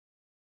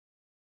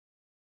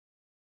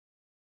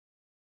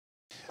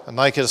I'd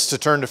like us to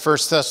turn to 1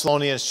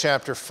 Thessalonians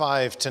chapter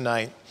 5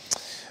 tonight.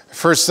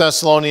 1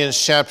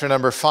 Thessalonians chapter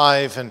number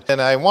 5,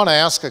 and I want to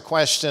ask a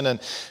question, and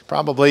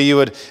probably you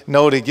would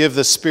know to give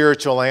the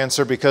spiritual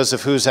answer because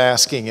of who's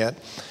asking it.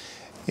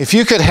 If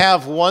you could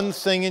have one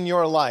thing in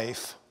your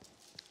life,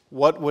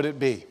 what would it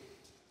be?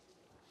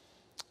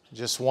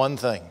 Just one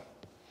thing.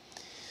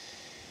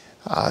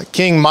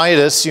 King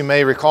Midas, you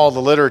may recall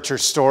the literature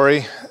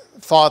story,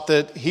 thought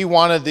that he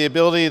wanted the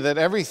ability that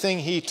everything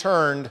he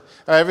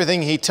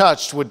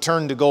touched would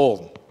turn to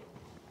gold.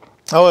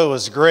 Oh, it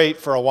was great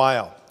for a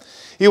while.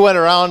 He went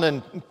around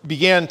and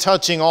began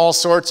touching all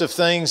sorts of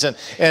things,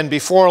 and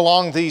before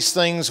long these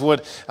things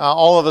would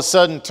all of a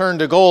sudden turn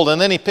to gold.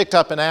 And then he picked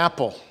up an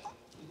apple.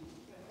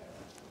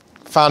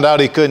 Found out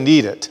he couldn't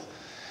eat it.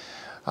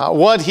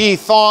 What he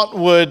thought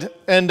would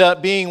end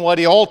up being what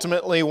he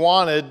ultimately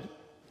wanted,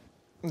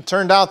 it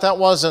turned out that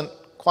wasn't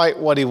quite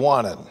what he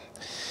wanted.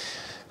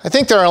 I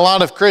think there are a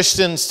lot of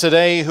Christians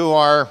today who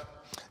are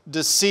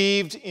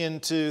deceived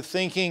into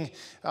thinking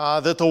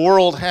that the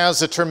world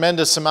has a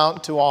tremendous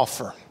amount to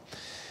offer.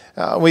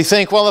 We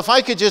think, well, if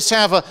I could just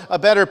have a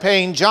better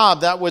paying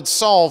job, that would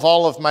solve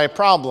all of my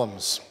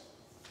problems.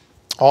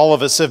 All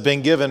of us have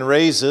been given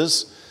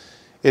raises.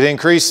 It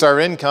increased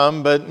our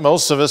income, but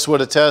most of us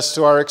would attest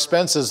to our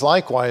expenses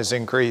likewise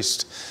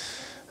increased.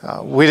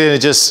 We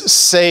didn't just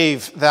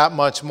save that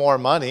much more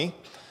money.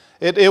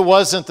 It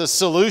wasn't the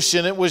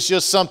solution. It was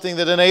just something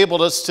that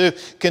enabled us to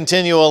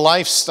continue a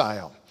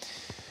lifestyle.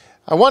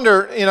 I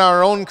wonder in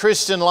our own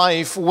Christian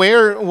life,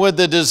 where would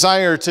the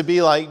desire to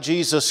be like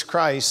Jesus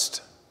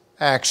Christ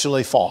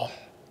actually fall?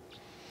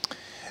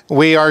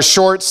 We are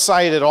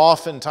short-sighted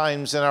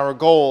oftentimes in our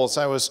goals.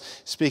 I was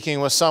speaking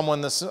with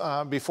someone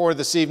before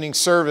this evening's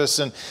service,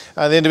 and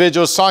the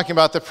individual was talking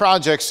about the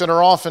projects that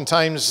are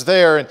oftentimes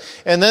there.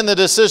 And then the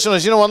decision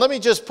was, you know what, let me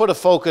just put a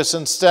focus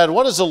instead.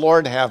 What does the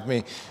Lord have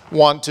me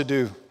want to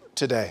do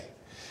today?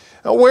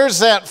 Where's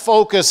that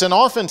focus? And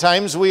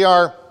oftentimes we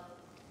are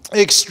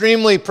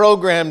extremely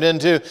programmed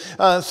into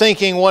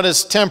thinking what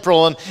is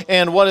temporal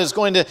and what is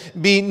going to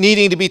be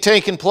needing to be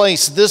taken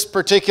place this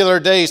particular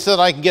day so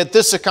that I can get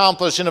this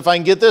accomplished. And if I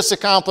can get this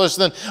accomplished,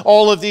 then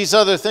all of these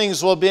other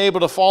things will be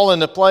able to fall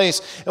into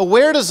place. And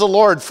where does the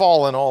Lord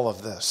fall in all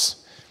of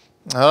this?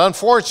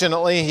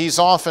 Unfortunately, He's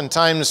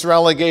oftentimes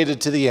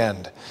relegated to the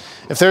end.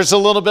 If there's a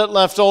little bit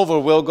left over,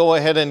 we'll go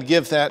ahead and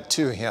give that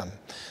to Him.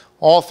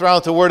 All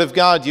throughout the Word of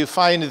God, you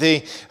find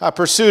the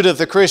pursuit of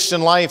the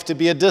Christian life to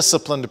be a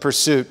disciplined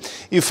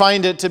pursuit. You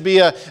find it to be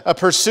a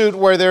pursuit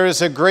where there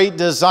is a great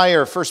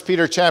desire. 1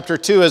 Peter chapter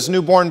 2, as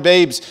newborn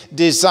babes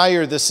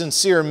desire the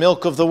sincere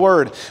milk of the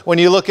Word. When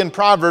you look in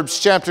Proverbs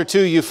chapter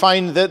 2, you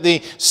find that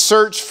the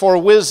search for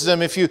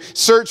wisdom, if you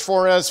search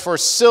for it as for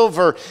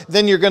silver,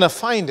 then you're going to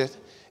find it.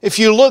 If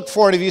you look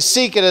for it, if you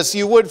seek it as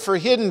you would for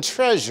hidden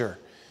treasure,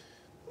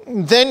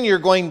 then you're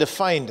going to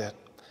find it.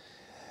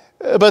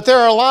 But there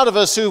are a lot of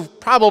us who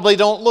probably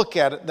don't look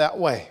at it that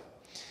way.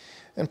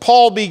 And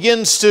Paul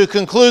begins to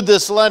conclude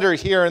this letter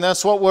here, and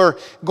that's what we're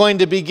going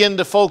to begin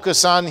to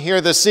focus on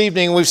here this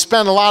evening. We've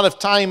spent a lot of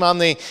time on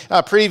the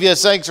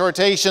previous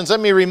exhortations.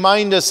 Let me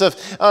remind us of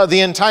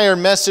the entire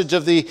message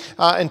of the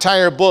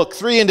entire book.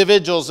 3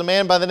 individuals, a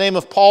man by the name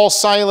of Paul,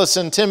 Silas,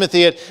 and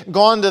Timothy, had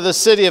gone to the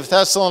city of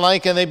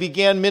Thessalonica, and they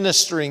began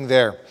ministering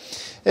there.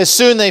 As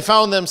soon they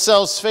found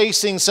themselves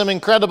facing some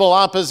incredible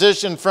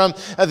opposition from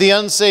the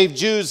unsaved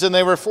Jews, and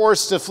they were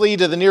forced to flee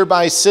to the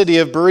nearby city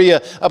of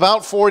Berea,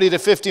 about 40 to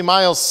 50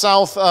 miles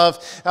south of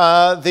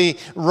the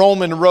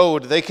Roman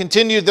road. They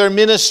continued their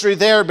ministry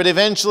there, but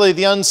eventually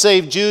the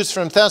unsaved Jews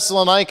from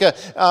Thessalonica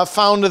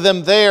found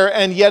them there,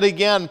 and yet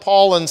again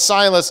Paul and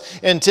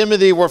Silas and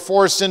Timothy were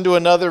forced into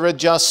another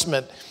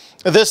adjustment.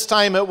 This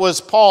time it was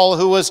Paul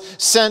who was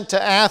sent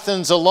to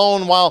Athens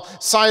alone, while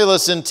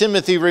Silas and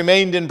Timothy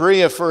remained in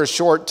Berea for a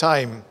short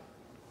time.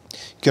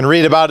 You can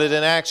read about it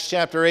in Acts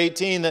chapter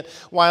 18, that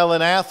while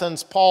in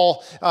Athens,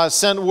 Paul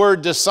sent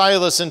word to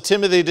Silas and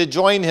Timothy to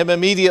join him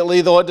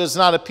immediately, though it does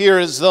not appear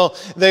as though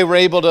they were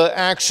able to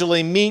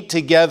actually meet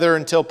together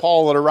until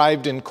Paul had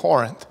arrived in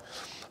Corinth.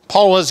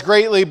 Paul was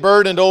greatly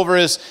burdened over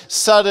his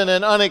sudden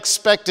and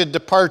unexpected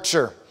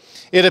departure.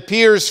 It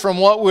appears from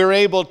what we're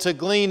able to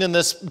glean in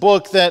this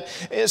book that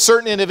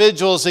certain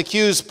individuals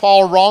accused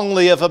Paul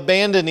wrongly of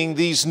abandoning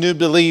these new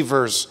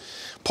believers.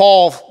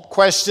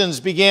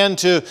 Questions began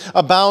to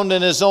abound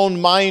in his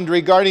own mind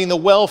regarding the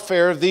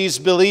welfare of these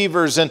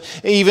believers and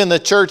even the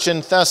church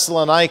in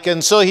Thessalonica.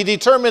 And so he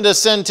determined to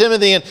send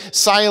Timothy and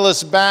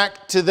Silas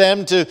back to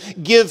them to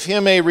give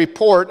him a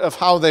report of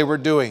how they were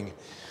doing.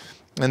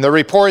 And the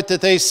report that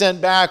they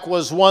sent back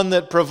was one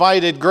that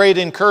provided great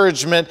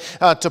encouragement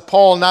to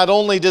Paul. Not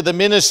only did the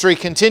ministry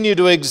continue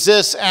to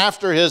exist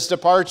after his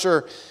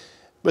departure,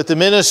 but the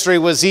ministry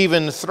was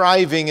even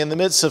thriving in the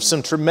midst of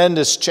some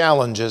tremendous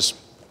challenges.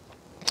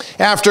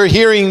 After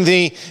hearing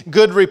the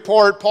good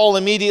report, Paul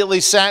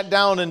immediately sat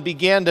down and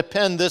began to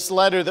pen this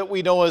letter that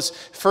we know as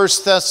 1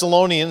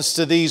 Thessalonians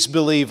to these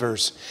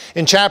believers.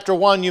 In chapter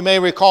 1, you may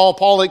recall,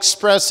 Paul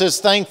expressed his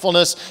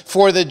thankfulness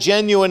for the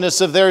genuineness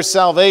of their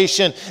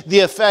salvation, the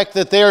effect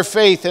that their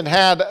faith had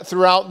had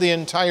throughout the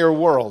entire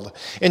world.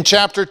 In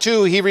chapter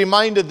 2, he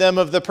reminded them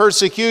of the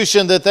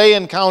persecution that they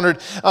encountered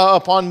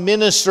upon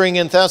ministering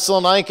in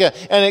Thessalonica,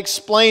 and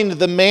explained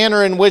the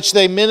manner in which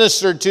they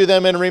ministered to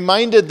them, and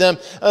reminded them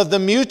of the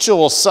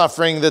mutual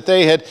suffering that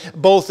they had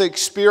both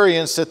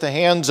experienced at the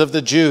hands of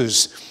the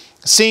Jews.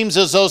 Seems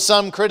as though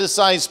some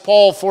criticized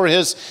Paul for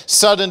his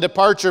sudden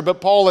departure,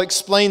 but Paul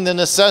explained the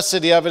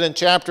necessity of it in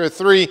chapter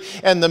 3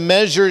 and the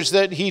measures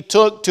that he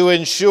took to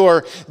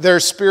ensure their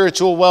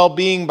spiritual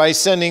well-being by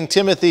sending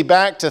Timothy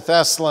back to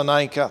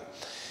Thessalonica.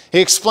 He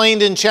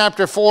explained in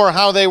chapter 4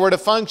 how they were to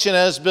function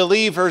as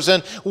believers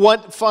and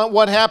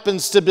what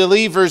happens to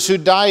believers who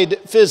died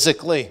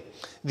physically.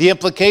 The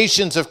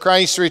implications of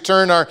Christ's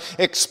return are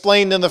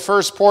explained in the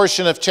first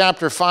portion of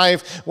chapter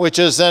 5, which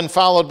is then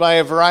followed by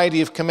a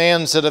variety of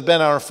commands that have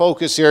been our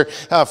focus here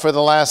for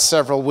the last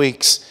several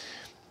weeks.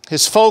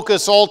 His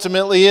focus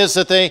ultimately is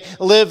that they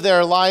live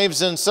their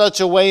lives in such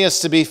a way as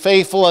to be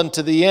faithful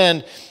unto the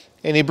end.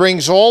 And he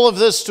brings all of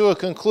this to a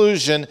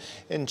conclusion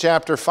in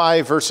chapter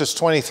 5, verses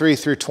 23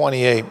 through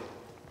 28.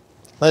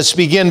 Let's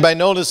begin by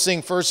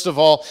noticing, first of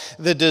all,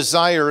 the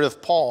desire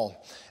of Paul.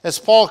 As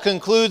Paul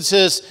concludes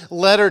his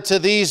letter to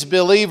these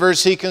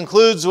believers, he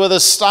concludes with a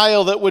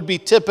style that would be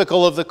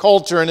typical of the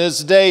culture in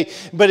his day,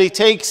 but he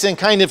takes and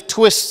kind of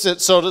twists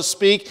it, so to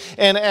speak,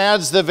 and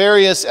adds the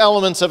various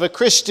elements of a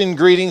Christian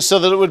greeting so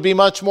that it would be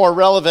much more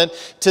relevant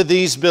to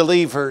these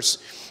believers.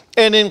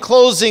 And in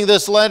closing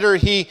this letter,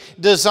 he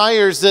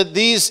desires that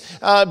these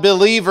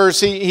believers,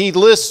 he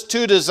lists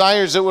two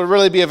desires that would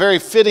really be a very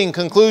fitting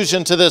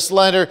conclusion to this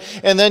letter,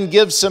 and then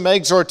gives some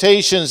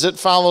exhortations that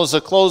follows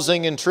a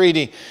closing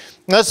entreaty.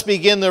 Let's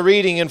begin the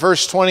reading in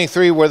verse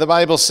 23, where the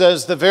Bible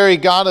says, "The very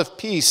God of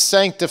peace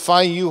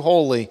sanctify you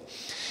wholly.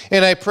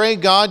 And I pray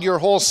God your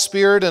whole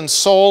spirit and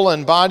soul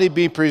and body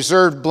be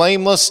preserved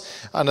blameless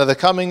unto the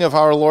coming of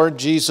our Lord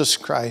Jesus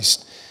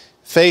Christ.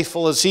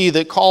 Faithful is he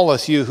that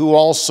calleth you, who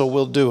also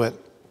will do it.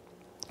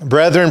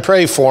 Brethren,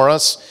 pray for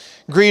us.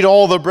 Greet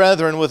all the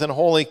brethren with an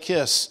holy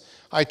kiss.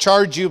 I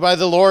charge you by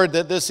the Lord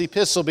that this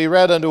epistle be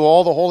read unto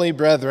all the holy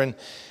brethren.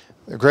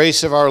 The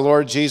grace of our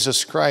Lord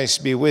Jesus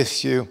Christ be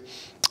with you.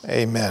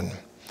 Amen."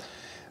 I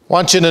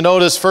want you to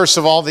notice, first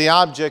of all, the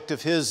object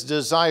of his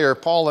desire.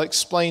 Paul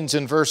explains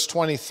in verse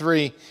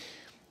 23,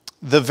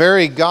 "The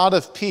very God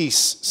of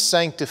peace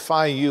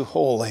sanctify you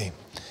wholly."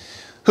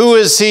 Who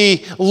is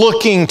he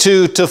looking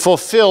to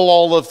fulfill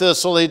all of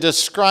this? Well, he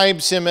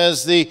describes him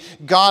as the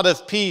God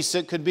of peace.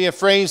 It could be a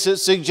phrase that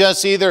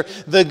suggests either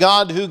the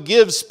God who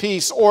gives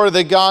peace or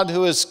the God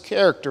who is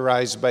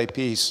characterized by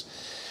peace.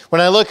 When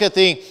I look at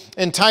the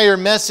entire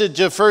message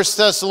of 1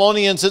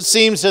 Thessalonians, it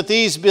seems that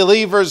these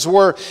believers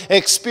were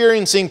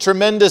experiencing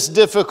tremendous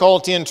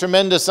difficulty and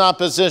tremendous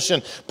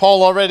opposition.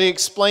 Paul already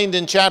explained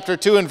in chapter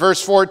 2 and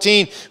verse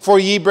 14, "For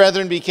ye,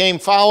 brethren, became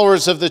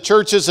followers of the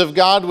churches of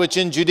God which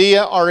in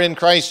Judea are in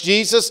Christ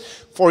Jesus,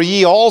 for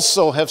ye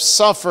also have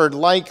suffered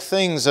like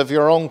things of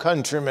your own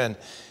countrymen,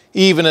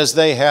 even as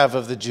they have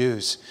of the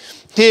Jews."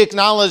 He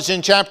acknowledged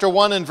in chapter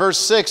 1 and verse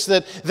 6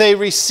 that they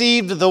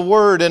received the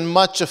word in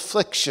much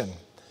affliction.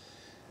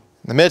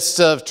 In the midst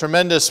of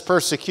tremendous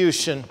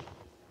persecution,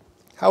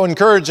 how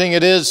encouraging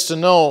it is to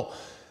know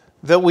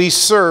that we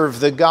serve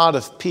the God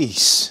of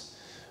peace,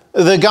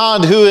 the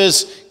God who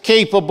is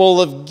capable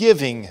of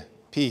giving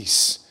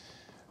peace,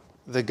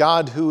 the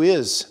God who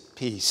is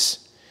peace.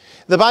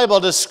 The Bible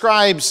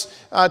describes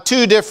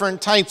two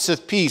different types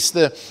of peace.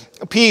 The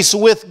peace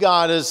with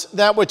God is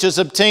that which is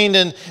obtained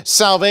in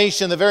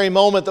salvation, the very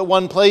moment that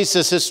one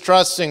places his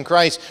trust in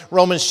Christ.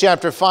 Romans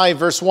chapter 5,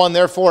 verse 1,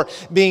 "Therefore,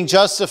 being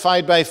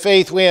justified by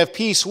faith, we have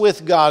peace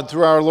with God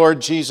through our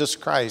Lord Jesus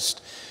Christ."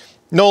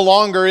 No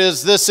longer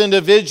is this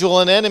individual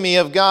an enemy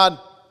of God.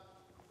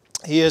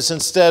 He is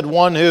instead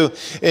one who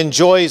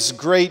enjoys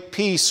great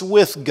peace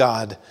with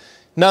God.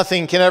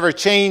 Nothing can ever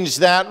change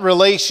that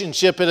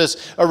relationship. It is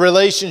a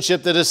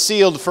relationship that is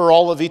sealed for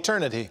all of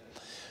eternity.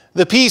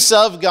 The peace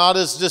of God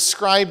is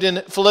described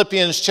in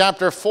Philippians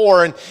chapter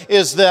 4 and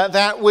is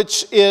that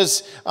which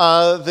is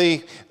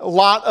the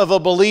lot of a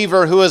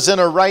believer who is in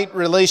a right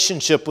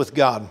relationship with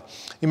God.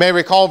 You may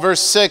recall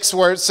verse 6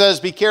 where it says,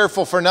 "Be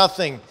careful for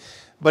nothing,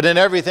 but in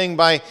everything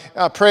by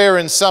prayer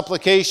and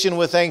supplication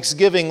with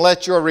thanksgiving,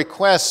 let your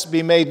requests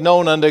be made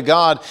known unto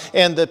God.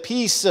 And the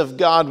peace of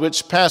God,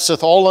 which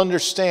passeth all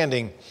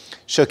understanding,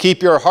 shall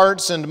keep your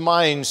hearts and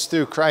minds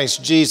through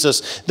Christ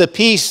Jesus." The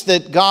peace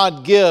that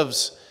God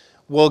gives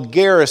will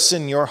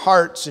garrison your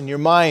hearts and your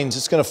minds.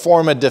 It's going to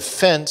form a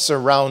defense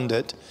around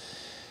it.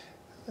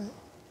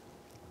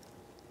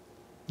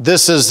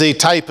 This is the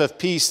type of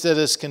peace that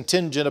is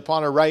contingent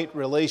upon a right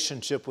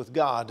relationship with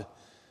God.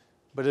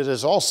 But it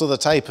is also the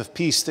type of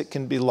peace that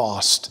can be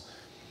lost.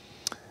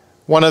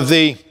 One of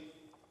the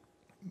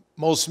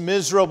most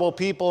miserable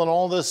people in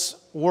all this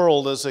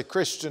world is a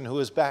Christian who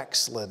is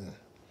backslidden.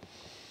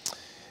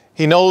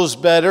 He knows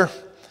better,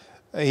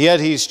 yet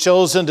he's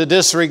chosen to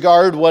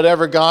disregard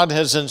whatever God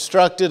has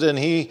instructed, and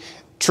he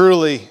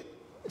truly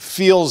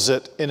feels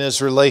it in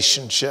his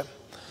relationship.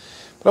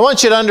 But I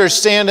want you to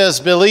understand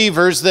as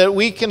believers that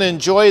we can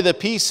enjoy the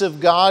peace of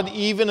God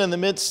even in the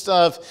midst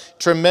of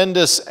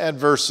tremendous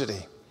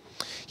adversity.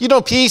 You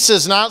know, peace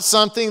is not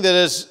something that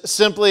is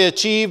simply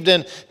achieved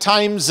in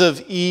times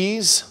of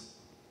ease.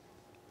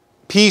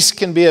 Peace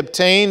can be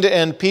obtained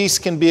and peace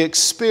can be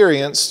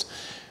experienced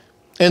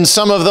in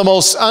some of the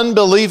most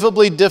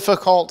unbelievably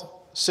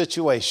difficult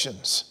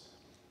situations.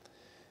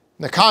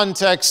 In the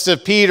context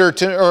of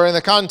in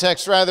the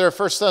context rather of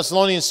 1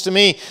 Thessalonians, to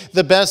me,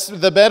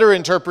 the better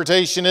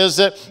interpretation is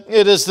that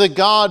it is the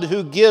God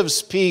who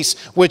gives peace,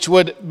 which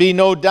would be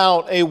no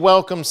doubt a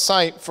welcome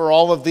sight for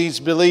all of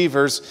these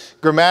believers.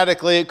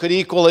 Grammatically, it could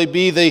equally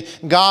be the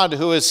God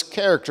who is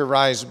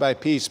characterized by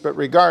peace, but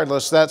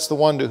regardless, that's the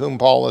one to whom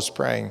Paul is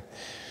praying.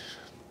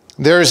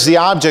 There's the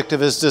object of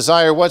his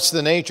desire. What's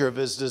the nature of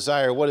his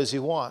desire? What does he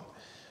want?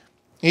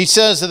 He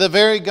says that the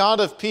very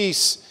God of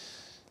peace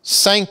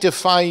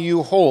sanctify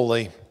you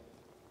wholly.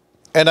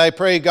 And I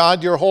pray,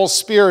 God, your whole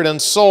spirit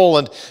and soul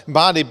and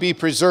body be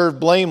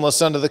preserved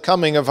blameless unto the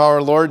coming of our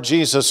Lord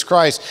Jesus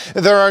Christ.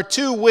 There are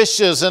two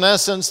wishes, in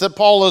essence, that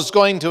Paul is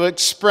going to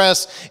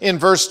express in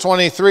verse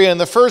 23.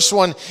 And the first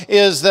one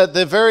is that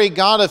the very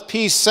God of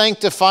peace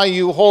sanctify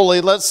you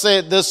wholly. Let's say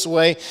it this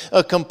way,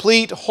 a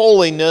complete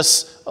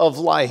holiness of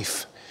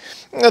life.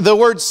 The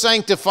word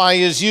sanctify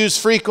is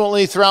used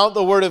frequently throughout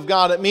the Word of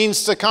God. It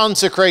means to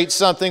consecrate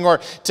something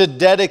or to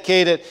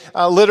dedicate it,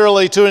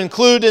 literally to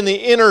include in the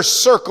inner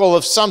circle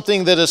of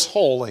something that is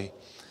holy.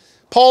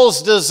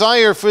 Paul's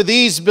desire for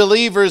these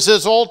believers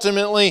is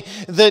ultimately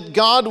that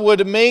God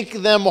would make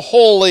them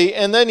holy,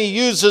 and then he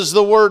uses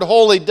the word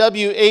holy,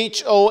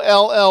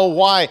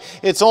 W-H-O-L-L-Y.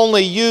 It's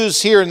only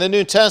used here in the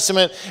New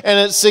Testament, and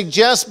it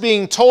suggests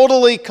being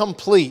totally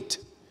complete.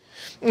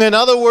 In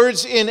other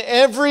words, in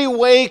every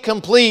way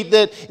complete,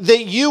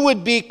 that you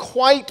would be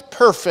quite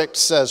perfect,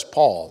 says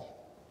Paul.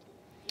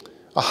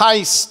 A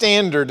high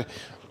standard.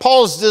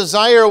 Paul's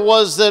desire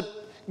was that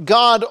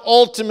God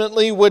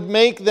ultimately would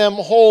make them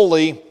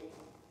holy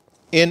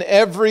in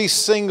every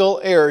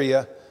single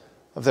area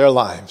of their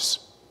lives,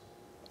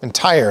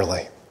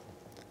 entirely.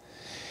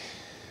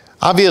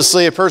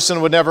 Obviously, a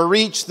person would never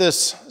reach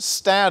this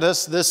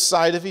status this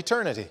side of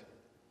eternity.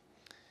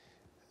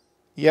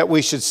 Yet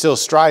we should still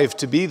strive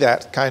to be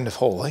that kind of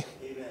holy.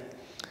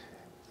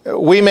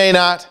 Amen. We may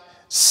not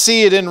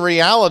see it in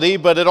reality,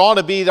 but it ought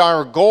to be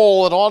our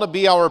goal. It ought to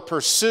be our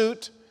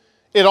pursuit.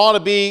 It ought to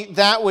be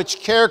that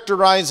which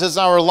characterizes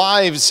our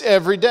lives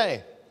every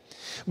day.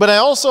 But I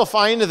also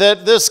find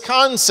that this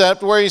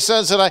concept where he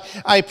says that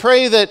I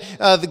pray that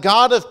the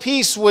God of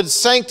peace would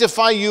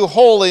sanctify you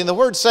wholly. And the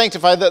word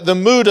sanctify, the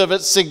mood of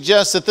it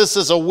suggests that this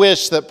is a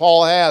wish that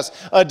Paul has,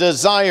 a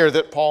desire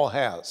that Paul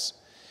has.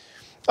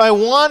 I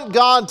want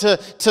God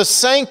to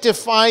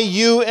sanctify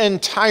you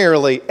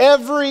entirely,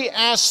 every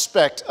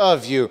aspect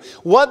of you.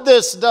 What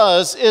this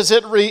does is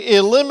it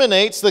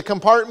eliminates the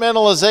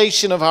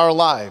compartmentalization of our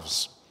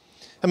lives.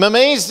 I'm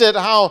amazed at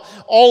how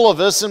all of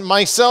us, and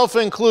myself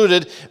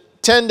included,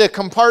 tend to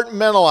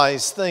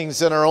compartmentalize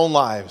things in our own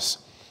lives.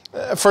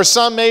 For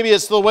some, maybe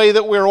it's the way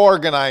that we're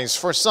organized.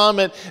 For some,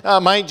 it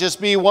might just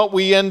be what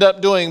we end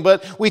up doing.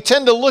 But we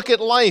tend to look at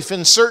life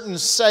in certain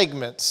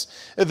segments.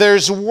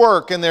 There's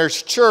work, and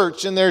there's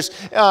church, and there's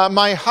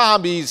my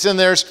hobbies, and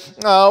there's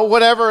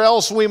whatever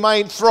else we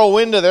might throw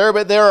into there.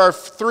 But there are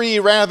three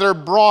rather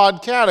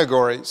broad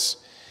categories.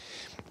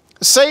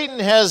 Satan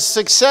has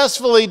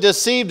successfully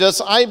deceived us,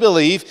 I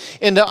believe,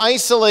 into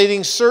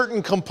isolating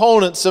certain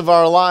components of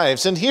our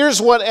lives. And here's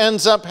what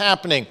ends up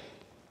happening.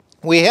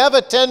 We have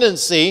a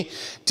tendency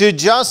to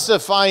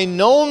justify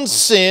known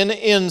sin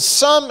in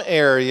some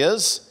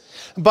areas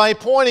by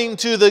pointing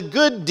to the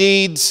good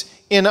deeds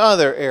in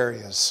other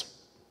areas.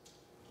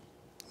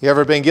 You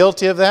ever been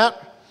guilty of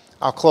that?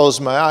 I'll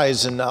close my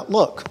eyes and not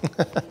look.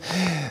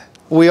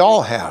 We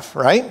all have,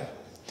 right?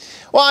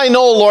 Well, I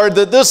know, Lord,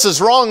 that this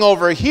is wrong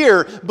over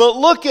here, but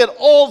look at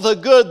all the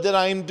good that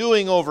I'm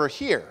doing over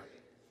here.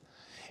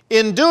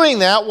 In doing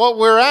that, what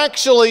we're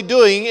actually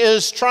doing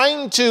is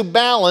trying to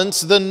balance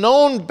the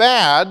known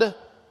bad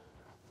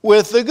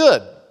with the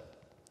good.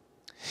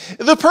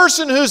 The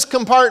person who's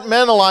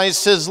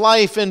compartmentalized his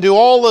life into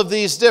all of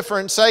these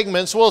different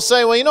segments will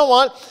say, well, you know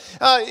what?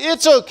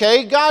 It's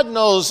okay. God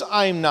knows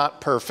I'm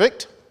not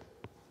perfect.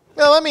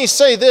 Now, let me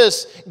say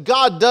this.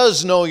 God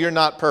does know you're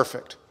not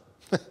perfect.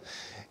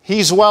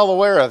 He's well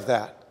aware of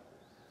that.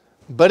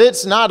 But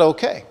it's not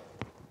okay.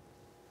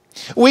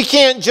 We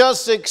can't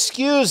just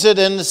excuse it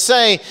and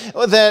say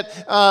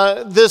that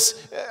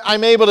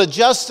I'm able to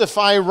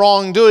justify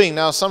wrongdoing.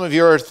 Now, some of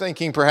you are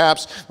thinking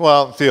perhaps,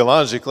 well,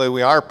 theologically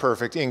we are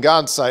perfect in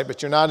God's sight,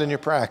 but you're not in your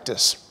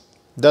practice.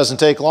 It doesn't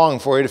take long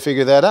for you to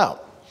figure that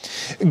out.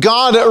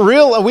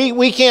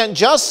 We can't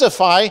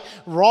justify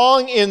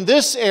wrong in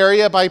this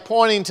area by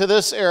pointing to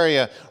this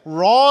area.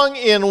 Wrong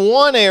in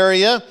one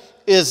area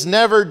is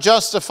never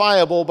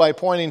justifiable by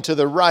pointing to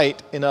the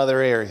right in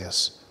other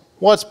areas.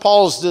 What's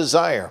Paul's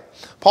desire?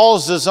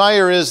 Paul's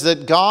desire is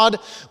that God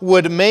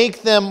would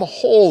make them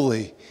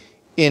holy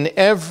in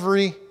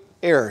every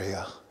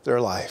area of their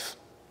life.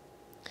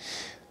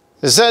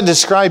 Does that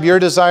describe your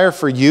desire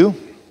for you?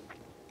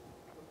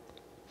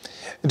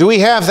 Do we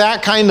have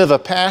that kind of a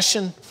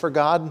passion for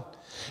God?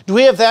 Do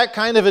we have that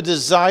kind of a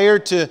desire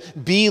to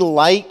be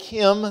like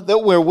Him, that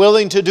we're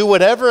willing to do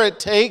whatever it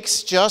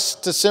takes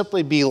just to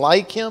simply be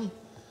like Him?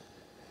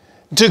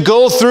 To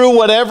go through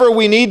whatever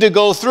we need to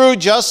go through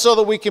just so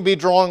that we can be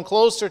drawn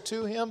closer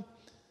to Him?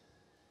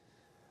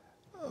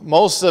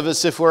 Most of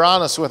us, if we're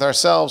honest with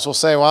ourselves, will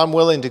say, well, I'm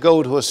willing to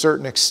go to a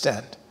certain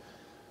extent,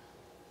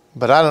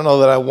 but I don't know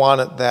that I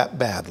want it that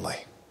badly.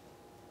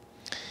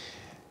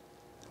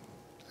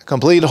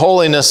 Complete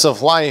holiness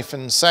of life,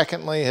 and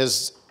secondly,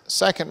 his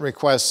second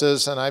request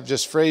is, and I've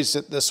just phrased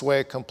it this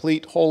way,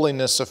 complete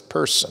holiness of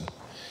person.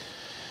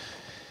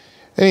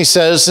 And he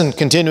says, and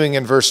continuing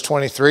in verse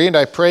 23, and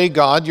I pray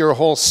God, your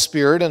whole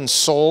spirit and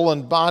soul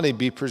and body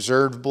be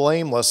preserved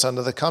blameless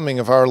unto the coming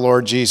of our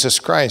Lord Jesus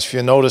Christ. If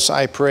you notice,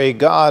 I pray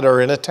God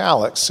are in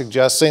italics,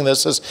 suggesting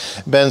this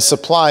has been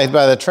supplied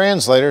by the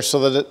translator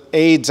so that it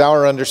aids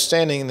our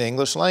understanding in the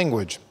English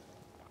language.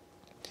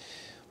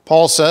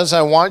 Paul says,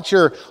 I want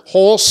your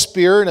whole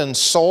spirit and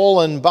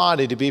soul and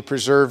body to be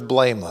preserved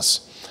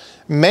blameless.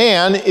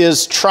 Man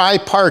is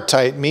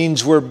tripartite,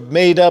 means we're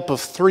made up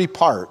of three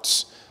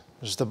parts.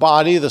 There's the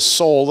body, the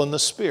soul, and the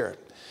spirit.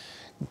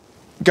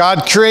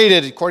 God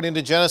created, according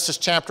to Genesis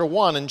chapter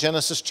 1 and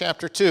Genesis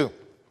chapter 2,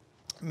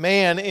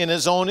 man in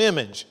his own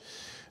image.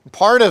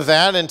 Part of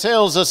that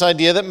entails this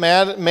idea that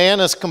man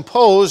is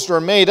composed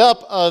or made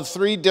up of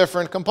three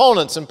different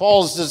components. And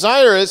Paul's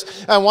desire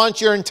is, I want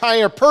your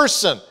entire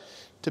person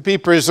to be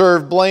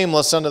preserved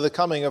blameless unto the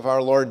coming of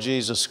our Lord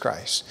Jesus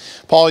Christ.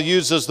 Paul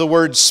uses the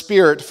word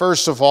spirit.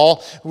 First of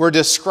all, we're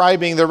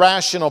describing the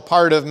rational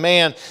part of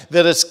man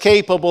that is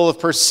capable of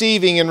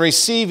perceiving and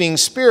receiving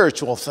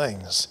spiritual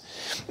things.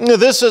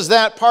 This is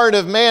that part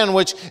of man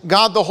which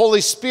God the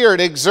Holy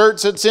Spirit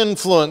exerts its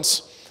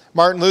influence.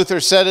 Martin Luther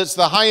said it's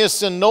the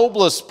highest and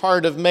noblest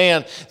part of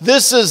man.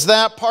 This is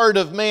that part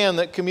of man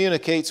that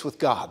communicates with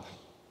God.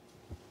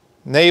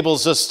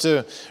 Enables us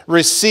to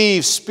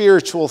receive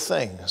spiritual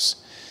things.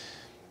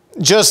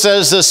 Just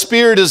as the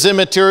spirit is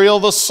immaterial,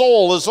 the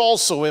soul is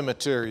also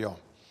immaterial.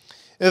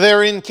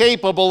 They're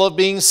incapable of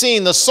being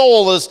seen. The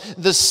soul is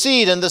the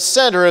seat and the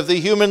center of the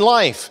human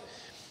life.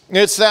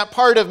 It's that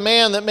part of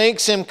man that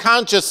makes him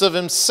conscious of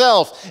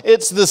himself.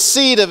 It's the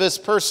seat of his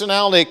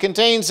personality. It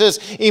contains his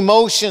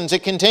emotions.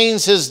 It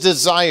contains his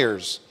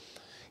desires.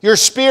 Your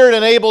spirit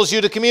enables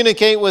you to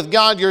communicate with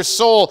God. Your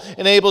soul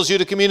enables you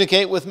to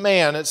communicate with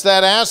man. It's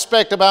that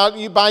aspect about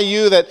you by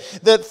you that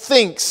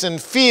thinks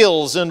and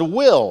feels and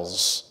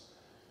wills.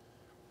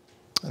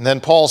 And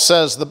then Paul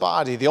says the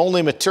body, the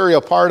only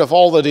material part of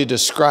all that he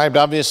described,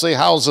 obviously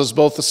houses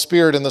both the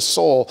spirit and the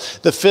soul,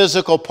 the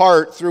physical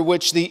part through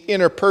which the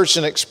inner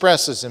person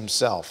expresses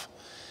himself.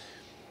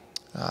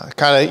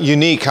 Kind of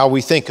unique how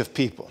we think of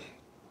people.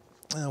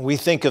 We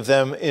think of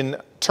them in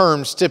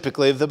terms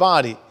typically of the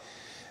body.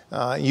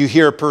 You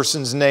hear a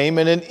person's name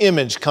and an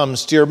image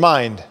comes to your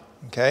mind.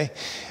 Okay?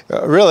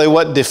 Really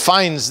what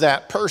defines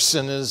that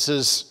person is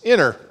his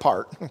inner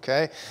part.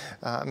 Okay?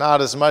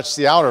 Not as much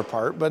the outer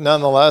part, but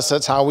nonetheless,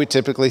 that's how we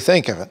typically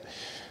think of it.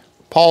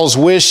 Paul's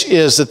wish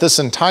is that this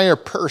entire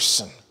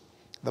person,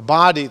 the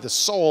body, the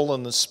soul,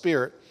 and the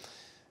spirit,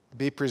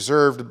 be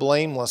preserved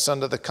blameless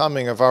unto the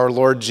coming of our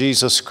Lord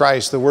Jesus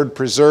Christ. The word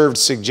preserved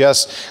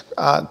suggests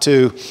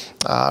to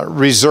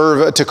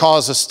reserve, to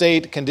cause a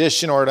state,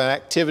 condition, or an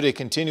activity to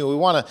continue. We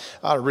want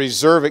to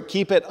reserve it,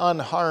 keep it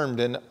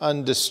unharmed and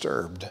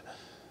undisturbed.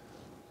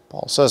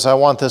 Paul says, I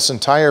want this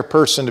entire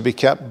person to be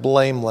kept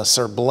blameless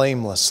or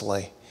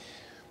blamelessly.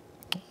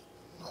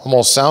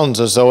 Almost sounds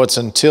as though it's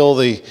until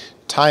the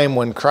time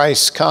when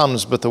Christ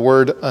comes, but the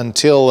word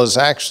until is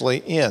actually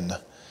in.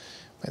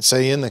 I'd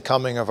say in the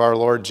coming of our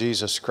Lord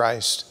Jesus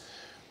Christ.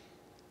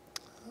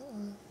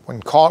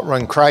 When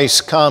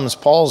Christ comes,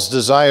 Paul's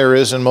desire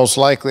is, and most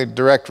likely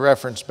direct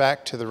reference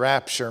back to the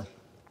rapture.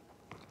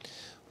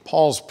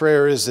 Paul's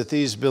prayer is that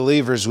these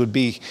believers would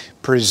be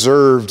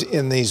preserved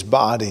in these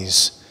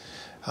bodies.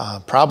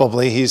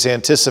 Probably he's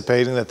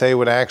anticipating that they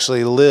would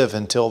actually live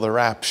until the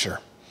rapture.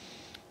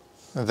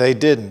 They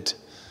didn't.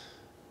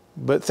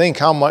 But think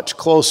how much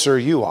closer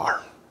you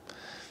are.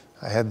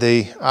 I had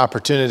the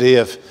opportunity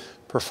of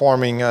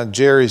performing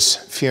Jerry's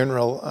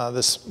funeral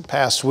this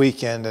past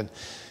weekend and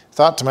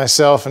thought to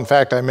myself, in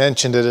fact I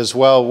mentioned it as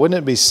well, wouldn't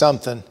it be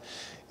something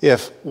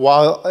if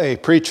while a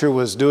preacher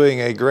was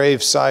doing a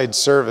graveside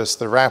service,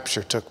 the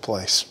rapture took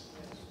place?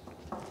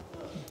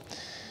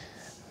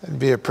 It'd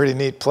be a pretty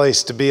neat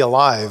place to be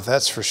alive,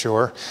 that's for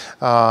sure.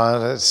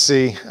 Let's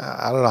see,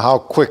 I don't know how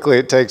quickly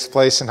it takes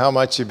place and how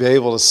much you'd be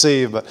able to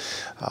see, but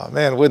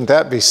man, wouldn't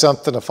that be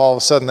something if all of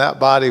a sudden that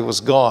body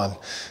was gone?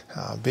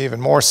 It'd be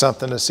even more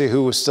something to see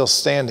who was still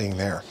standing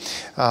there.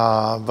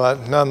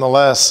 But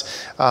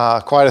nonetheless,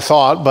 quite a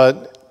thought.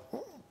 But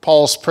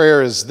Paul's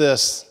prayer is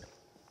this: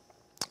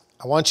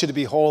 I want you to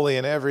be holy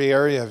in every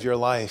area of your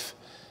life.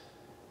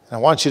 And I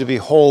want you to be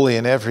holy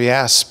in every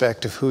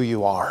aspect of who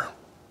you are.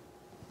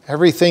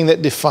 Everything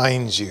that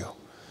defines you.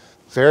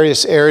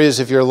 Various areas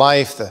of your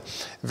life, the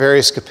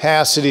various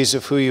capacities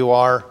of who you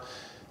are.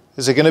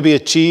 Is it going to be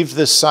achieved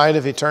this side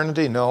of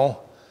eternity? No.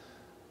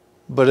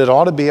 But it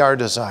ought to be our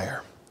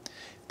desire.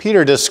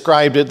 Peter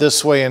described it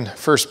this way in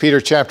 1 Peter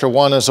chapter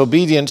 1 as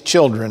obedient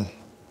children,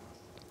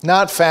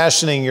 not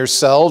fashioning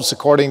yourselves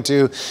according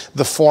to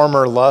the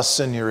former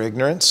lusts in your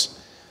ignorance,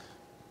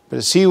 but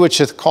as he which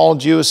hath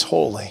called you is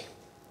holy,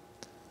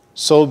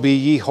 so be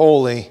ye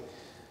holy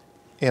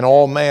in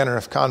all manner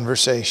of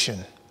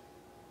conversation.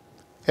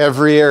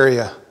 Every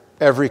area,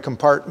 every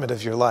compartment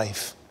of your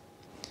life.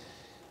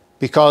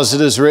 Because it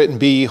is written,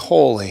 be ye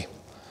holy,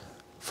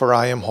 for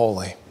I am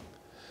holy.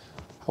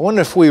 I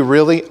wonder if we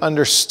really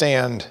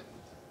understand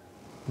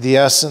the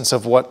essence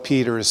of what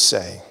Peter is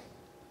saying.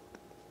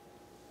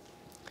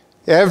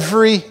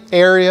 Every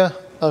area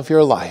of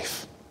your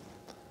life,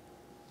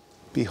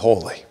 be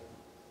holy.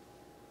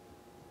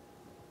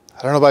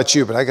 I don't know about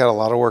you, but I got a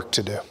lot of work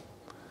to do.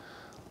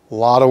 A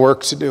lot of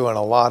work to do in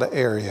a lot of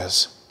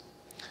areas.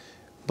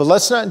 But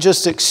let's not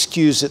just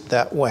excuse it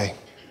that way.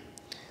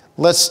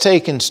 Let's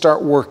take and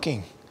start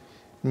working,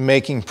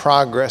 making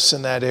progress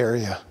in that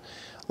area.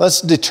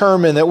 Let's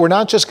determine that we're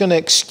not just going to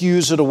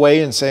excuse it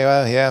away and say,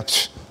 well, yeah,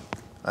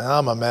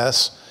 I'm a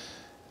mess.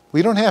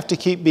 We don't have to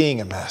keep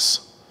being a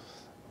mess.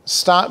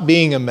 Stop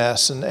being a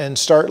mess and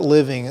start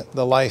living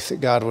the life that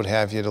God would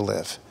have you to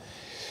live.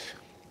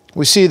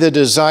 We see the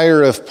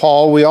desire of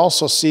Paul. We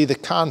also see the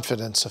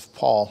confidence of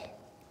Paul.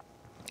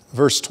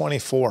 Verse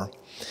 24,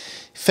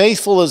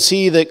 faithful is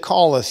he that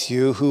calleth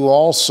you, who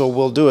also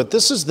will do it.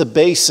 This is the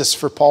basis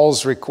for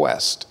Paul's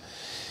request.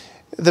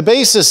 The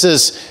basis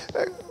is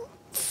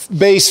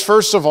based,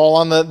 first of all,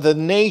 on the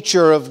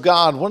nature of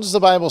God. What does the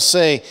Bible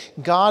say?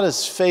 God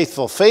is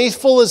faithful.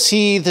 Faithful is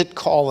he that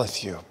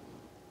calleth you.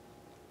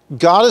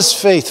 God is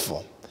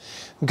faithful.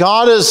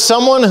 God is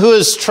someone who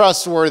is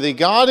trustworthy.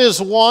 God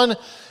is one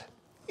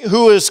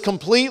who is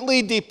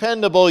completely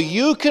dependable.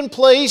 You can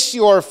place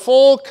your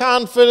full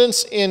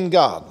confidence in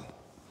God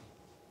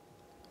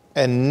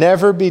and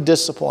never be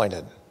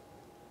disappointed.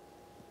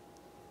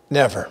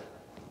 Never.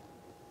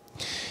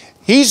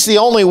 He's the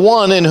only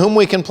one in whom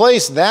we can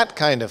place that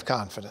kind of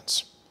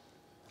confidence.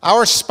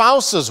 Our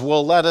spouses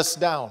will let us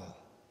down.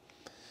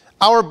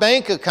 Our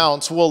bank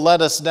accounts will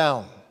let us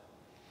down.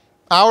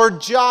 Our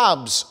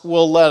jobs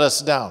will let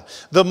us down.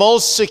 The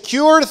most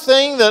secure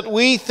thing that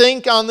we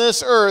think on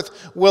this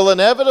earth will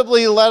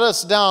inevitably let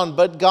us down,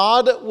 but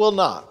God will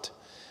not.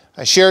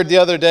 I shared the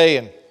other day,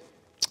 and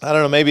I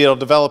don't know, maybe it'll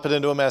develop it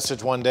into a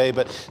message one day,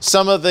 but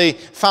some of the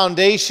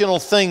foundational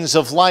things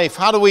of life.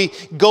 How do we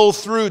go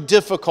through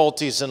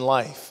difficulties in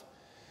life?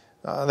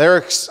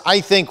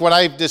 I think what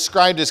I've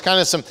described as kind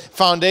of some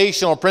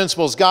foundational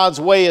principles. God's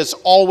way is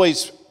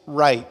always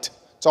right.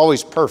 It's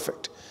always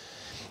perfect.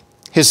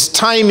 His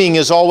timing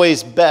is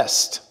always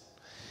best.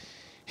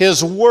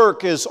 His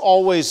work is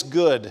always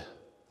good.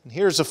 And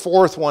here's a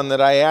fourth one that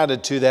I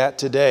added to that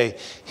today.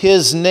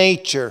 His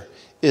nature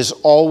is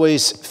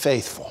always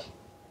faithful.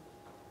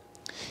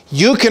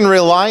 You can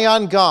rely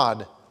on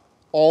God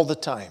all the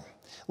time.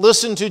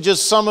 Listen to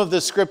just some of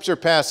the scripture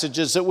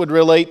passages that would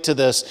relate to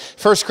this.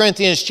 1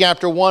 Corinthians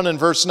chapter 1 and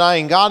verse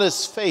 9, God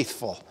is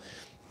faithful,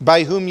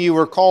 by whom you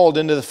were called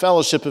into the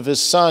fellowship of his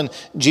Son,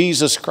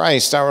 Jesus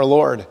Christ our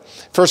Lord.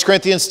 1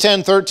 Corinthians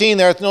 10:13,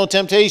 there hath no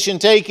temptation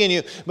taken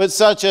you, but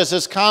such as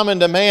is common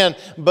to man,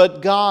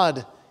 but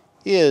God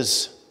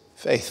is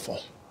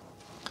faithful.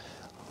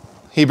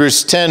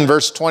 Hebrews 10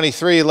 verse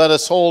 23, let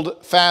us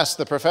hold fast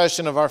the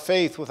profession of our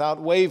faith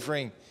without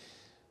wavering,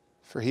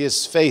 for he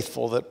is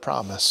faithful that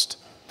promised.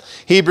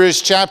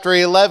 Hebrews chapter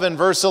 11,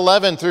 verse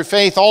 11, through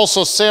faith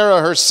also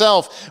Sarah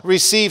herself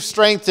received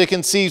strength to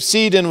conceive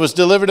seed and was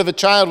delivered of a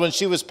child when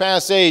she was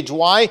past age.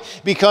 Why?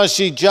 Because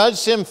she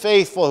judged him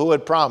faithful who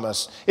had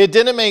promised. It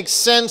didn't make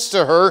sense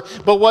to her,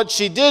 but what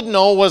she did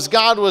know was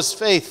God was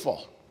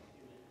faithful.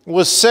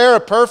 Was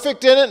Sarah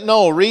perfect in it?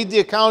 No. Read the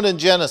account in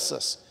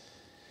Genesis.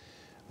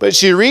 But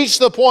she reached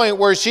the point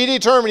where she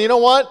determined, you know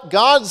what?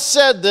 God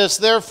said this,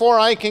 therefore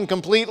I can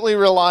completely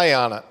rely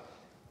on it.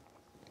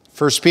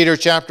 1 Peter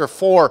chapter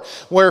 4,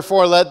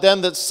 wherefore let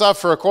them that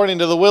suffer according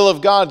to the will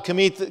of God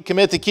commit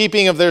the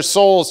keeping of their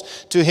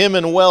souls to him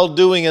in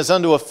well-doing as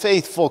unto a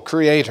faithful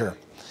Creator.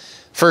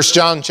 1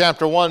 John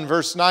chapter 1,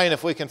 verse 9,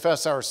 if we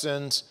confess our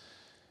sins,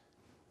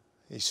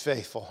 he's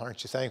faithful.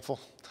 Aren't you thankful?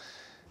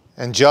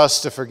 And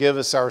just to forgive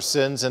us our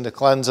sins and to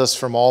cleanse us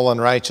from all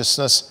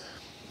unrighteousness.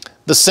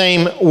 The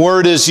same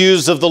word is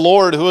used of the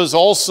Lord, who is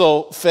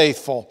also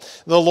faithful.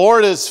 The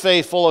Lord is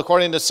faithful,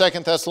 according to 2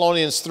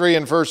 Thessalonians 3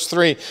 and verse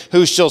 3,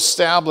 who shall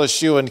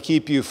establish you and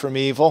keep you from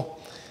evil.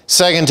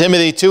 2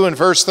 Timothy 2 and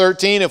verse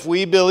 13, if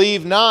we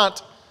believe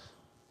not,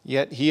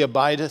 yet he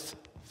abideth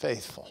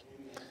faithful.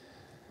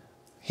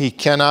 He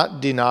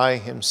cannot deny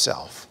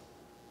himself.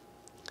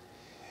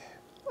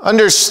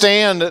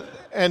 Understand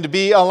and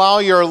allow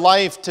your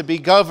life to be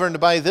governed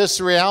by this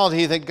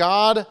reality that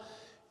God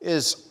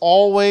is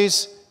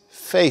always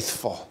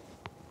faithful,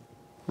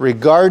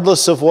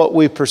 regardless of what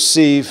we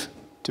perceive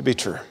to be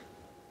true.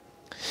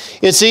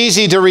 It's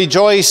easy to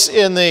rejoice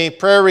in the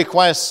prayer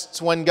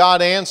requests when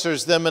God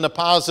answers them in a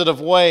positive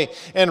way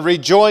and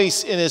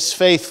rejoice in His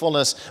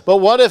faithfulness. But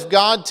what if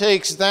God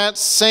takes that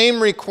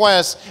same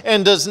request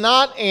and does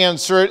not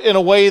answer it in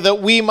a way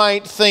that we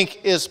might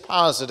think is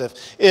positive?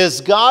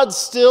 Is God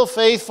still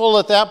faithful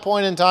at that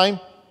point in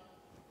time?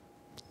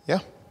 Yeah.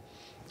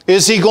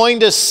 Is He going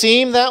to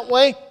seem that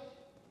way?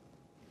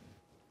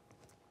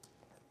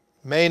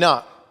 May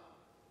not.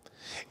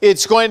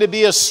 It's going to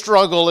be a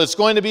struggle. It's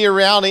going to be a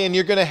reality, and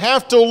you're going to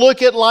have to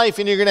look at life,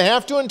 and you're going to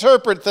have to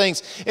interpret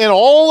things in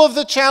all of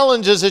the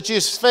challenges that you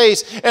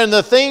face and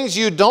the things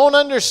you don't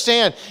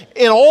understand.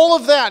 In all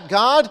of that,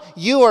 God,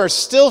 you are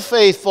still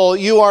faithful.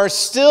 You are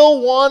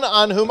still one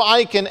on whom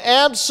I can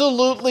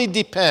absolutely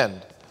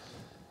depend.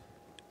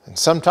 And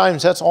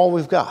sometimes that's all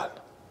we've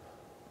got.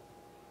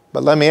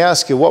 But let me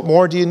ask you, what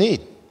more do you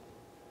need?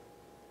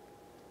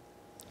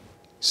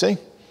 See?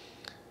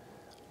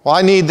 Well,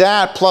 I need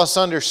that plus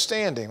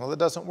understanding. Well, it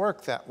doesn't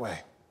work that way.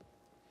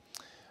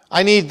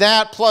 I need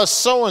that plus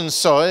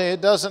so-and-so.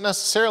 It doesn't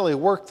necessarily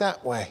work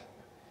that way.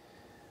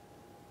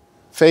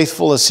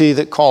 Faithful is he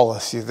that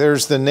calleth you.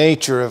 There's the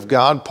nature of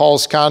God.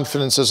 Paul's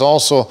confidence is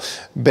also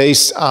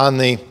based on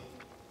the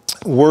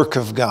work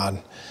of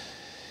God.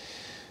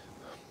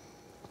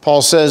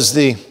 Paul says,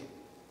 the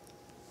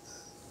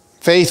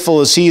faithful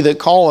is he that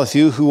calleth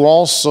you, who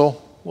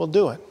also will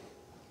do it.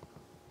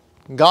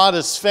 God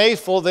is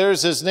faithful,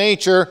 there's His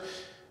nature,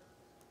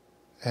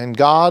 and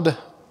God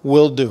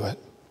will do it.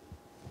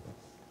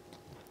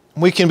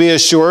 We can be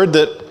assured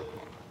that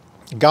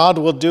God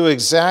will do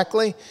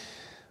exactly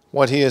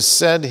what He has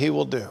said He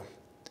will do.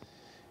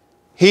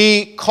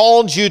 He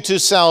called you to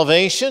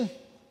salvation,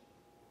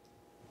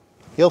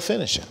 He'll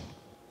finish it.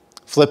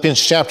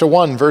 Philippians chapter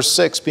 1, verse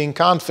 6, being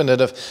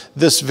confident of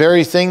this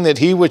very thing, that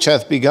He which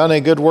hath begun a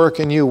good work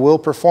in you will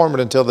perform it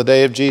until the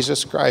day of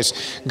Jesus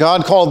Christ.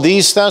 God called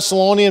these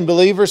Thessalonian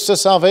believers to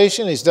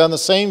salvation. He's done the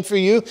same for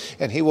you,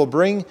 and He will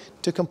bring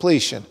to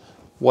completion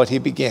what He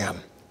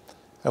began.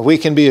 And we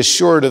can be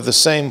assured of the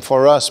same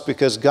for us,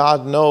 because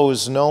God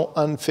knows no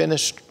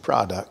unfinished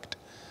product.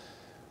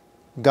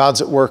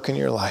 God's at work in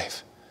your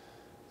life,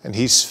 and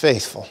He's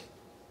faithful,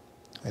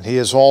 and He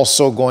is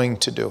also going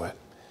to do it.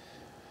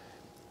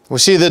 We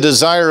see the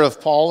desire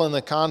of Paul and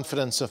the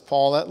confidence of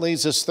Paul. That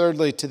leads us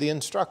thirdly to the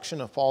instruction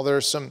of Paul. There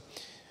are some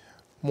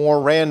more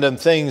random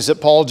things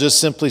that Paul just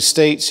simply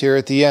states here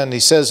at the end. He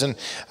says in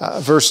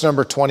verse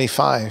number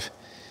 25,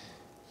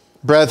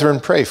 brethren,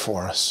 pray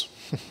for us.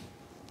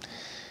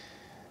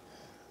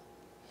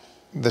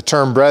 The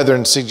term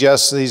brethren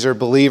suggests these are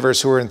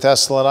believers who are in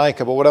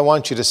Thessalonica, but what I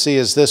want you to see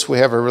is this: we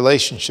have a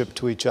relationship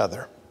to each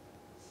other.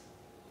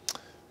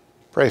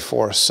 Pray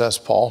for us, says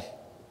Paul.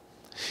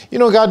 You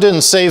know, God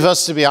didn't save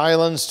us to be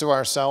islands to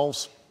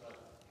ourselves.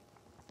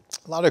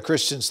 A lot of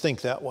Christians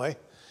think that way.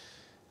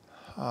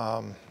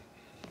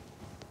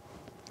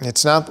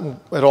 It's not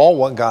at all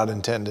what God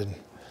intended.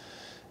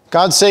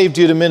 God saved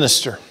you to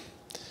minister.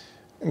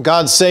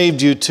 God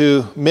saved you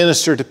to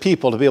minister to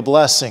people, to be a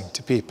blessing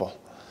to people.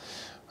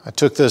 I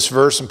took this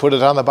verse and put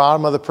it on the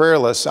bottom of the prayer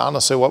list.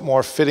 Honestly, what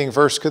more fitting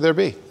verse could there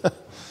be?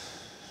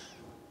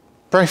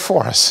 Pray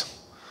for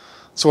us.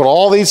 That's what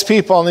all these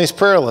people on these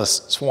prayer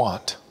lists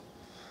want.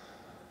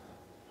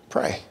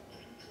 Pray.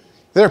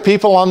 There are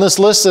people on this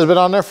list that have been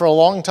on there for a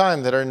long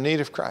time that are in need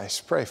of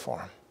Christ. Pray for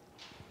them.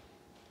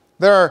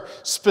 There are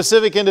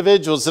specific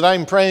individuals that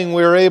I'm praying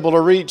we're able to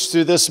reach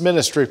through this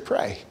ministry.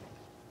 Pray.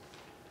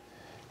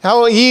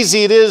 How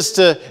easy it is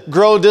to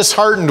grow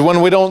disheartened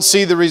when we don't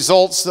see the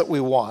results that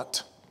we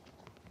want.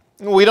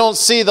 We don't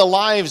see the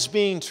lives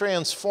being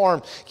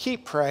transformed.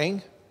 Keep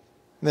praying.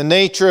 The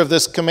nature of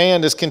this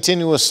command is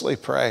continuously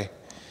pray.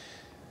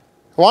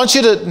 I want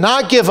you to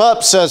not give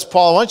up, says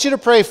Paul. I want you to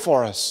pray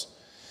for us.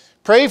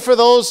 Pray for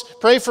those,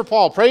 pray for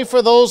Paul. Pray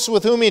for those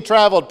with whom he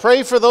traveled.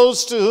 Pray for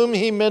those to whom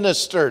he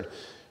ministered.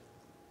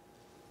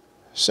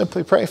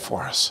 Simply pray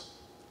for us.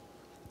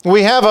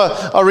 We have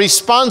a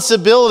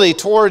responsibility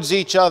towards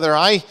each other.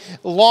 I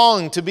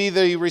long to be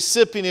the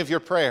recipient of your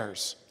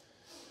prayers.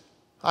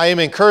 I am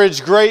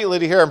encouraged greatly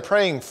to hear I'm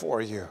praying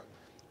for you.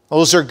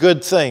 Those are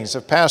good things.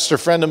 A pastor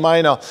friend of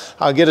mine,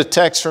 I'll get a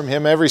text from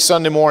him every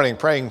Sunday morning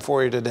praying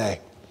for you today.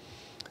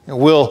 And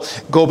we'll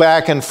go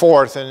back and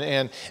forth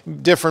and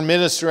different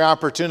ministry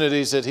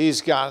opportunities that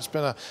he's got. It's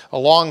been a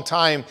long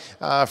time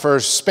for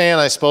a span,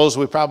 I suppose.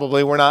 We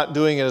probably were not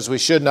doing it as we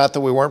should. Not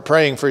that we weren't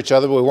praying for each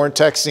other, but we weren't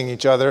texting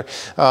each other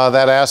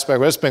that aspect.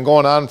 But it's been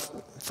going on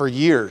for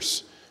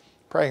years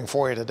praying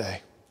for you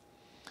today.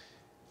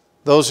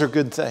 Those are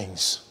good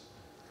things.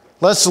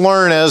 Let's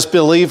learn as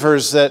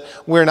believers that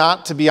we're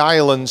not to be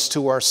islands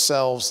to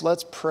ourselves.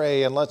 Let's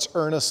pray and let's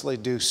earnestly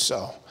do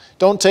so.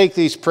 Don't take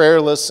these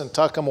prayer lists and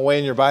tuck them away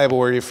in your Bible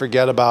where you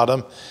forget about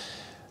them.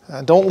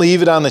 Don't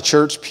leave it on the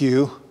church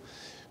pew.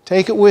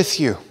 Take it with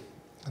you.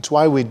 That's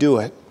why we do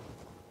it.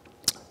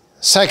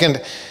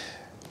 Second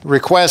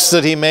request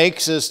that he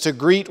makes is to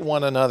greet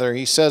one another.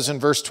 He says in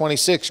verse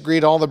 26,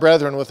 greet all the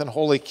brethren with an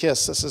holy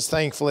kiss. This is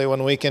thankfully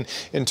when we can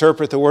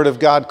interpret the Word of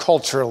God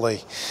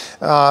culturally.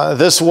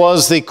 This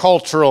was the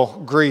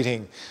cultural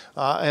greeting.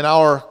 In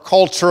our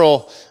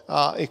cultural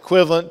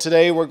equivalent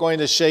today, we're going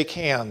to shake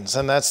hands,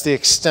 and that's the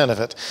extent of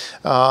it.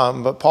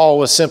 But Paul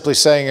was simply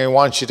saying, I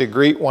want you to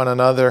greet one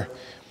another.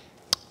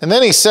 And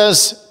then he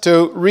says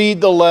to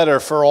read the letter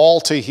for all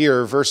to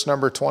hear, verse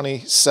number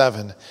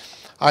 27.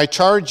 I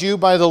charge you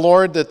by the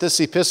Lord that this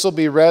epistle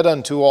be read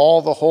unto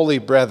all the holy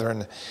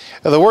brethren.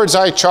 Now, the words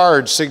I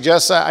charge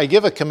suggests I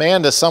give a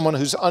command to someone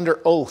who's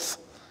under oath.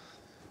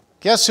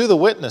 Guess who the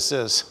witness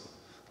is?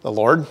 The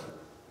Lord.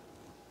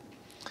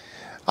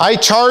 I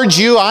charge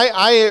you,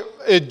 I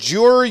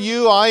adjure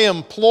you, I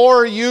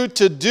implore you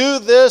to do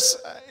this.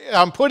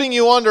 I'm putting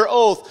you under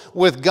oath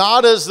with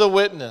God as the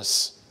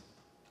witness.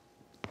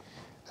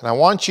 And I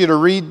want you to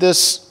read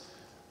this,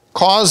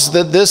 cause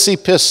that this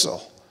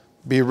epistle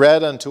be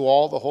read unto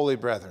all the holy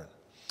brethren.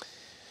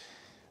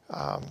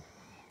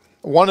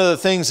 One of the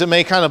things that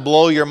may kind of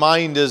blow your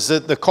mind is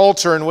that the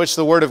culture in which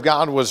the Word of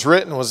God was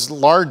written was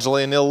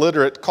largely an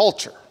illiterate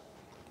culture.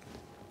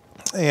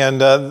 And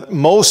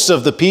most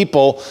of the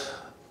people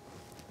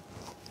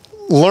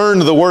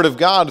learned the Word of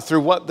God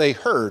through what they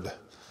heard.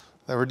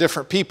 There were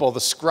different people, the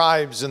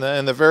scribes and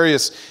the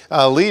various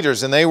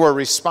leaders, and they were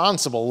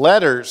responsible.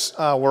 Letters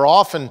were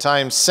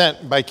oftentimes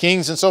sent by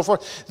kings and so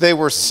forth. They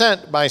were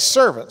sent by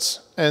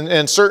servants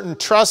and certain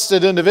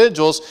trusted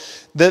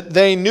individuals that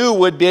they knew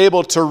would be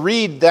able to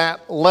read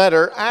that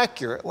letter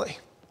accurately.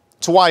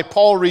 It's why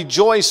Paul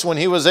rejoiced when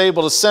he was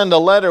able to send a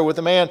letter with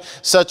a man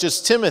such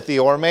as Timothy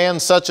or a man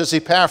such as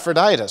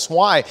Epaphroditus.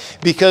 Why?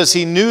 Because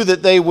he knew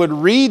that they would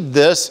read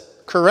this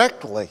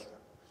correctly.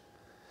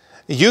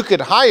 You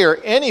could hire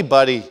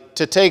anybody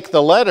to take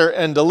the letter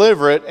and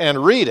deliver it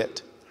and read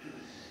it.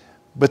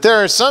 But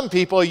there are some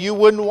people you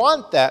wouldn't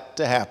want that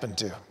to happen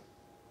to.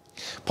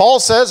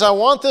 Paul says, I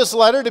want this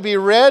letter to be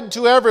read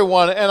to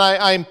everyone, and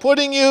I'm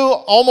putting you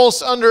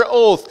almost under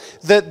oath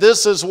that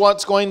this is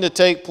what's going to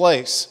take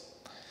place.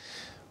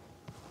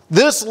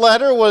 This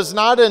letter was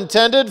not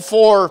intended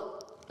for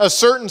a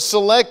certain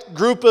select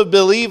group of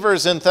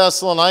believers in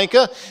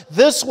Thessalonica.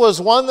 This was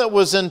one that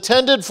was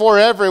intended for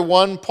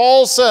everyone.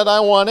 Paul said, I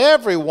want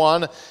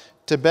everyone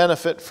to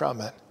benefit from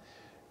it.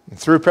 And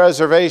through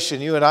preservation,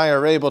 you and I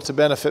are able to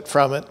benefit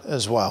from it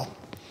as well.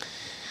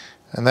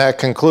 And that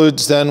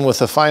concludes then with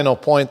the final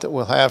point that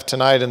we'll have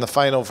tonight in the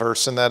final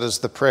verse, and that is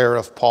the prayer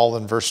of Paul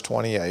in verse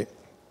 28.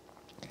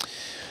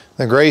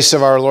 The grace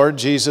of our Lord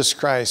Jesus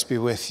Christ be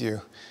with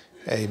you.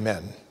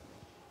 Amen.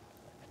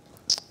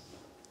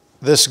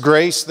 This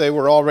grace, they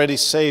were already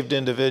saved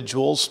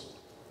individuals.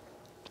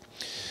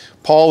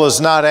 Paul is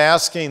not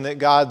asking that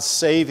God's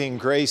saving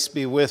grace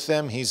be with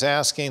them. He's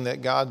asking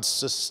that God's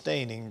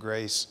sustaining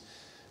grace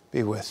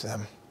be with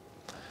them.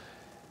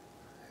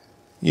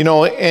 You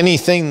know,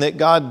 anything that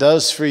God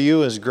does for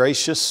you is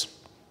gracious.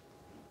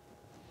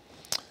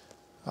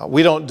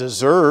 We don't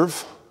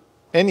deserve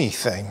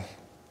anything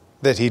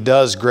that He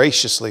does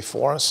graciously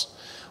for us.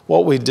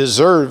 What we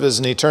deserve is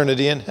an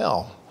eternity in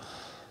hell.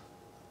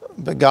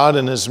 But God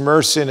in His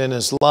mercy and in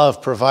His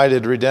love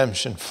provided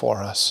redemption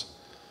for us.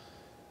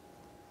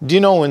 Do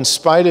you know, in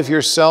spite of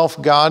yourself,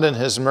 God in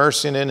His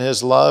mercy and in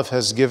His love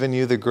has given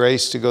you the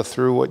grace to go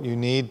through what you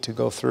need to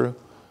go through?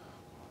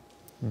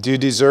 Do you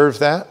deserve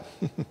that?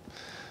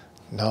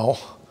 No.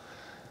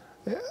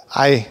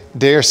 I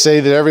dare say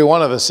that every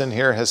one of us in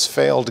here has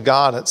failed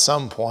God at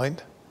some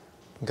point.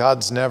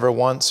 God's never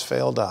once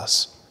failed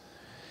us.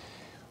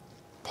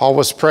 Paul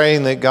was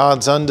praying that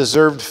God's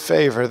undeserved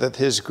favor, that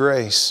His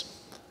grace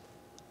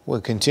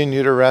would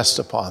continue to rest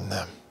upon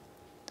them.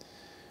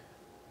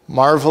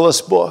 Marvelous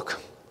book.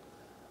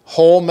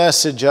 Whole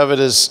message of it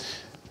is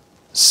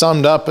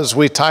summed up as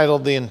we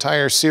titled the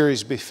entire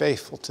series, Be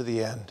Faithful to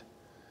the End.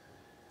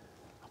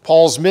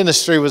 Paul's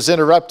ministry was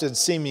interrupted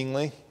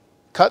seemingly,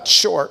 cut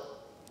short,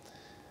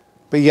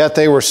 but yet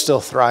they were still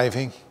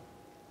thriving.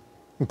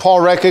 And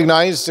Paul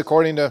recognized,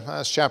 according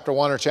to chapter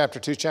 1 or chapter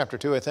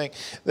 2, I think,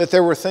 that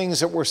there were things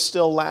that were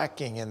still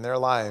lacking in their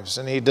lives,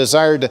 and he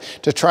desired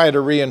to try to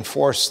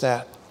reinforce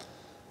that.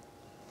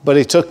 But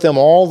he took them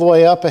all the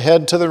way up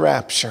ahead to the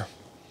rapture,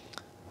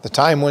 the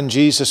time when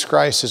Jesus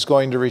Christ is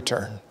going to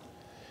return.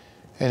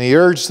 And he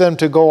urged them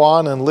to go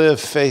on and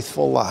live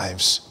faithful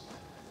lives.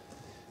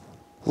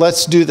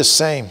 Let's do the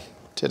same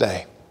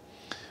today.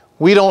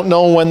 We don't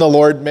know when the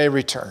Lord may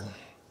return.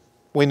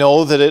 We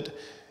know that it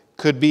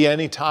could be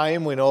any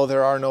time. We know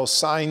there are no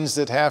signs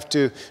that have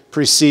to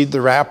precede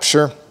the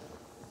rapture.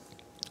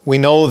 We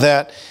know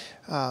that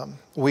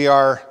we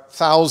are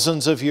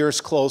thousands of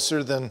years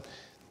closer than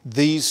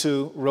these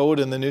who wrote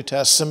in the New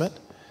Testament.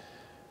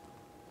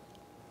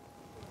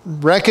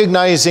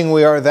 Recognizing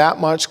we are that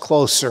much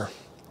closer,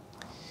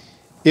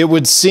 it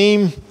would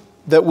seem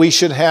that we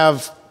should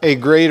have a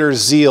greater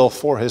zeal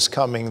for his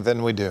coming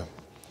than we do.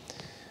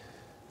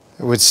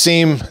 It would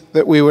seem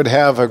that we would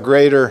have a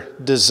greater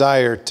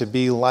desire to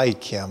be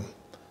like him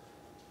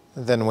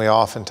than we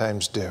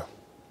oftentimes do.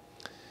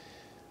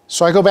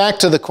 So I go back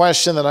to the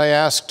question that I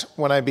asked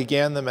when I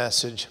began the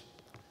message.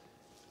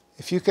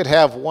 If you could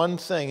have one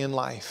thing in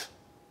life,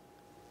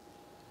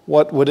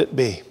 what would it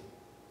be?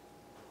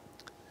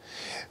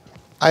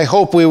 I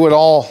hope we would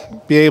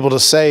all be able to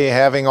say,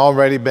 having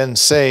already been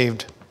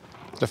saved,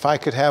 that if I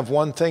could have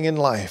one thing in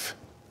life,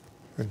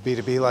 it would be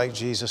to be like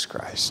Jesus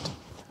Christ.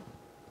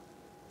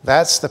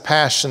 That's the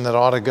passion that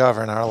ought to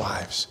govern our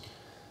lives.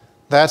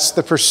 That's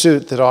the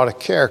pursuit that ought to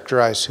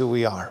characterize who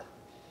we are.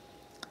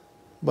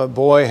 But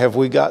boy, have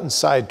we gotten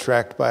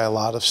sidetracked by a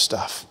lot of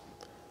stuff.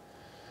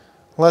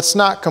 Let's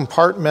not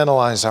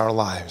compartmentalize our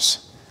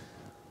lives.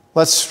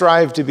 Let's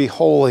strive to be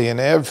holy in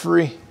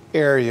every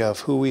area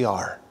of who we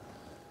are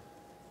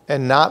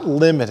and not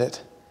limit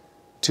it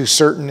to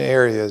certain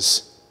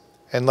areas.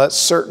 And let's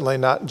certainly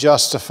not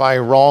justify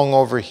wrong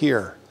over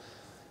here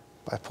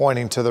by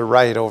pointing to the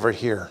right over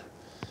here.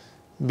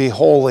 Be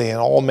holy in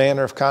all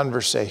manner of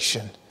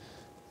conversation,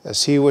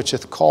 as he which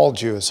hath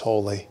called you is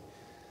holy,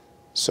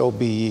 so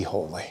be ye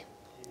holy.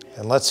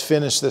 And let's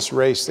finish this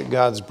race that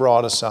God's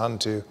brought us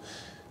onto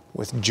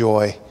with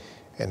joy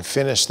and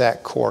finish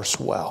that course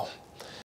well.